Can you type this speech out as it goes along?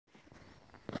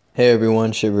Hey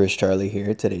everyone, Shiverish Charlie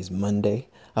here. Today's Monday.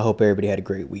 I hope everybody had a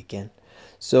great weekend.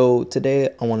 So today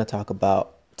I want to talk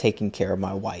about taking care of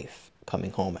my wife coming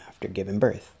home after giving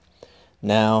birth.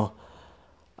 Now,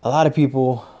 a lot of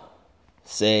people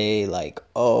say like,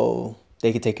 oh,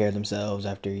 they can take care of themselves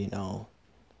after,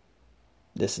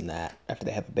 this and that, after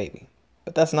they have a baby.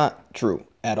 But that's not true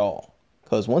at all.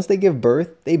 Because once they give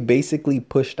birth, they basically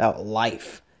pushed out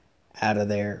life out of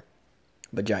their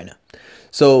vagina.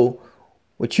 So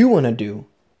what you want to do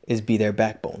is be their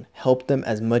backbone. Help them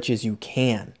as much as you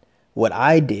can. What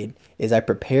I did is I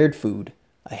prepared food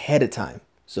ahead of time.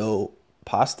 So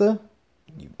pasta,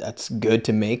 that's good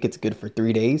to make. It's good for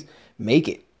 3 days. Make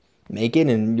it. Make it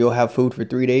and you'll have food for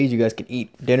 3 days. You guys can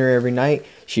eat dinner every night.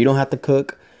 She don't have to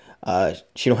cook.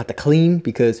 She don't have to clean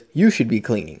because you should be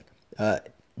cleaning.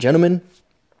 Gentlemen,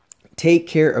 take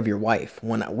care of your wife.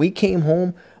 When we came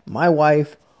home, my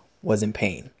wife was in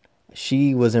pain.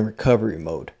 She was in recovery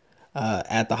mode.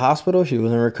 At the hospital, she was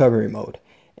in recovery mode.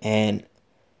 And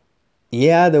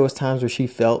yeah, there was times where she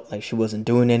felt like she wasn't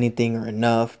doing anything or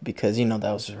enough because, that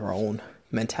was her own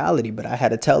mentality. But I had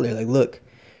to tell her, like, look,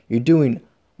 you're doing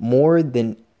more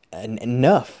than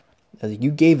enough. You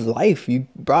gave life. You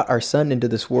brought our son into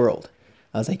this world.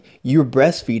 I was like, you're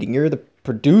breastfeeding. You're the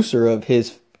producer of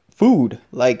his food.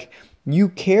 Like, you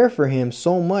care for him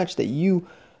so much that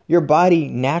your body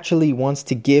naturally wants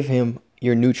to give him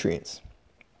your nutrients.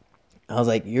 I was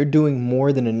like, you're doing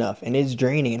more than enough and it's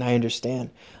draining and I understand.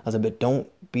 I was like, but don't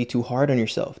be too hard on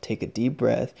yourself. Take a deep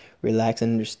breath, relax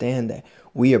and understand that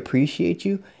we appreciate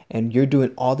you and you're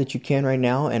doing all that you can right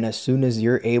now. And as soon as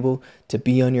you're able to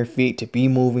be on your feet, to be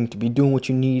moving, to be doing what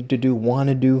you need to do, want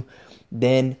to do,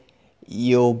 then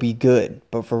you'll be good.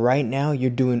 But for right now, you're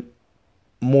doing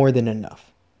more than enough.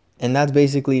 And that's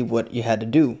basically what you had to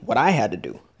do, what I had to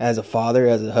do as a father,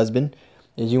 as a husband,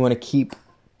 is you want to keep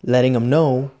letting them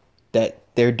know that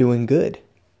they're doing good,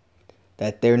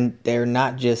 that they're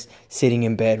not just sitting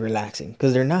in bed relaxing,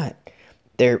 because they're not.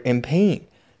 They're in pain.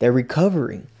 They're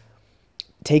recovering.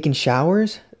 Taking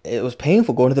showers, it was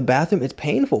painful. Going to the bathroom, it's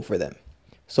painful for them.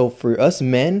 So for us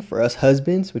men, for us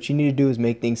husbands, what you need to do is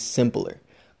make things simpler.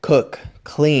 Cook,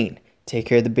 clean, take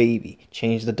care of the baby,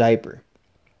 change the diaper.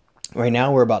 Right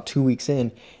now, we're about 2 weeks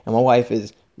in, and my wife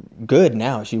is good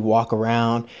now. She walk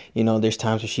around. There's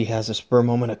times where she has a spur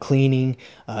moment of cleaning.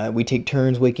 We take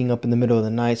turns waking up in the middle of the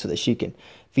night so that she can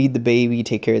feed the baby,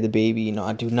 take care of the baby.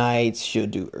 I do nights. She'll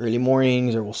do early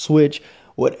mornings, or we'll switch.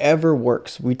 Whatever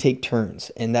works, we take turns,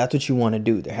 and that's what you want to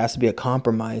do. There has to be a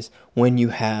compromise when you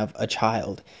have a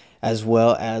child, as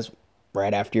well as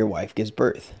right after your wife gives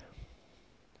birth.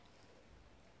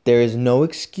 There is no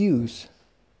excuse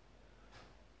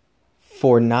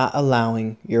for not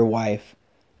allowing your wife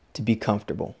to be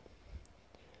comfortable.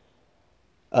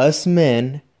 Us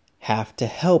men have to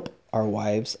help our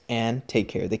wives and take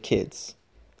care of the kids.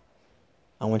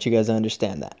 I want you guys to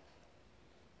understand that.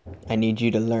 I need you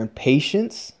to learn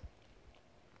patience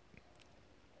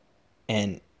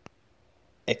and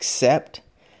accept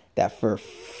that for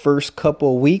first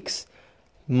couple of weeks,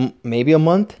 maybe a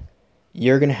month,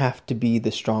 you're going to have to be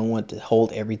the strong one to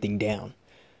hold everything down.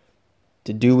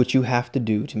 To do what you have to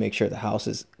do to make sure the house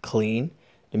is clean,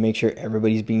 to make sure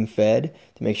everybody's being fed,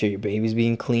 to make sure your baby's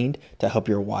being cleaned, to help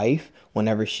your wife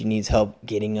whenever she needs help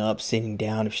getting up, sitting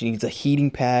down. If she needs a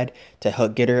heating pad, to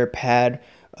help get her a pad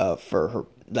for her,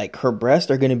 like her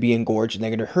breasts are going to be engorged and they're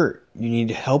going to hurt. You need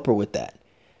to help her with that.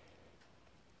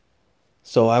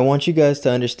 So I want you guys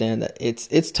to understand that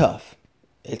it's tough.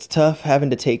 It's tough having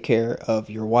to take care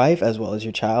of your wife as well as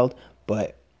your child,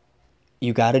 but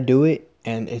you got to do it.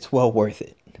 And it's well worth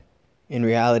it. In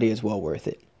reality, it's well worth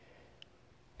it.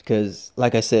 Because,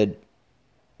 like I said,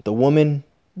 the woman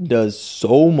does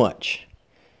so much.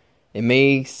 It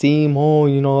may seem,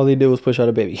 all they did was push out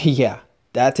a baby. Yeah,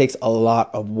 that takes a lot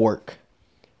of work.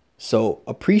 So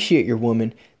appreciate your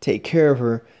woman. Take care of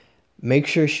her. Make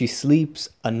sure she sleeps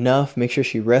enough. Make sure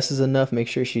she rests enough. Make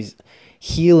sure she's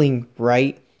healing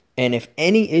right. And if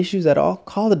any issues at all,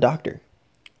 call the doctor.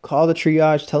 Call the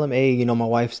triage, tell them, hey, my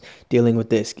wife's dealing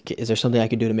with this. Is there something I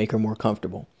can do to make her more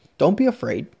comfortable? Don't be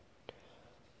afraid.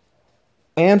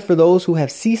 And for those who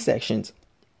have C-sections,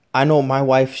 I know my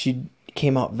wife, she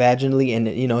came out vaginally and,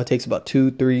 it takes about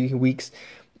 2-3 weeks,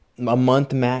 a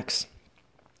month max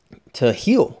to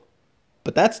heal.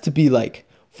 But that's to be like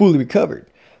fully recovered.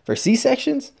 For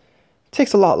C-sections, it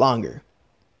takes a lot longer.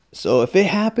 So if it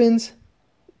happens,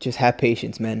 just have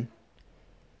patience, man.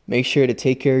 Make sure to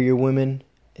take care of your women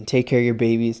and take care of your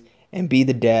babies and be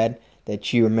the dad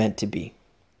that you are meant to be.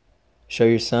 Show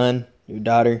your son, your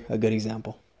daughter a good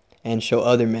example, and show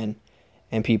other men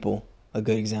and people a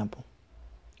good example.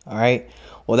 All right.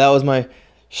 Well, that was my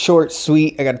short,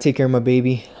 sweet. I got to take care of my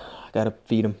baby. I got to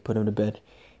feed him, put him to bed.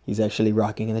 He's actually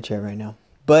rocking in the chair right now.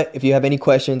 But if you have any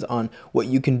questions on what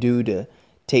you can do to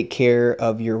take care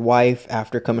of your wife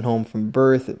after coming home from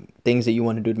birth, things that you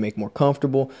want to do to make more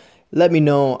comfortable, let me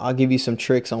know. I'll give you some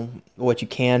tricks on what you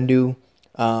can do,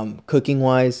 cooking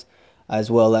wise, as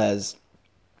well as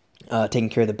taking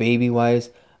care of the baby wise.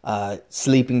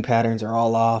 Sleeping patterns are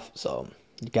all off, so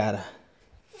you gotta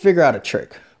figure out a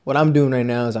trick. What I'm doing right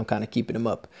now is I'm kind of keeping him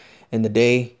up in the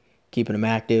day, keeping him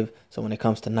active, so when it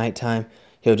comes to nighttime,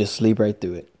 he'll just sleep right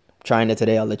through it. Trying it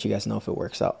today. I'll let you guys know if it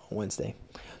works out on Wednesday.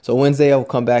 So Wednesday, I'll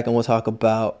come back and we'll talk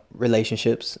about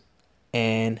relationships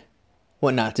and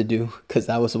what not to do, because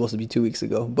that was supposed to be 2 weeks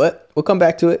ago. But we'll come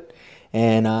back to it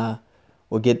and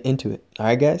we'll get into it. All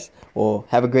right, guys? Well,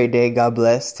 have a great day. God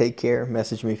bless. Take care.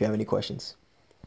 Message me if you have any questions.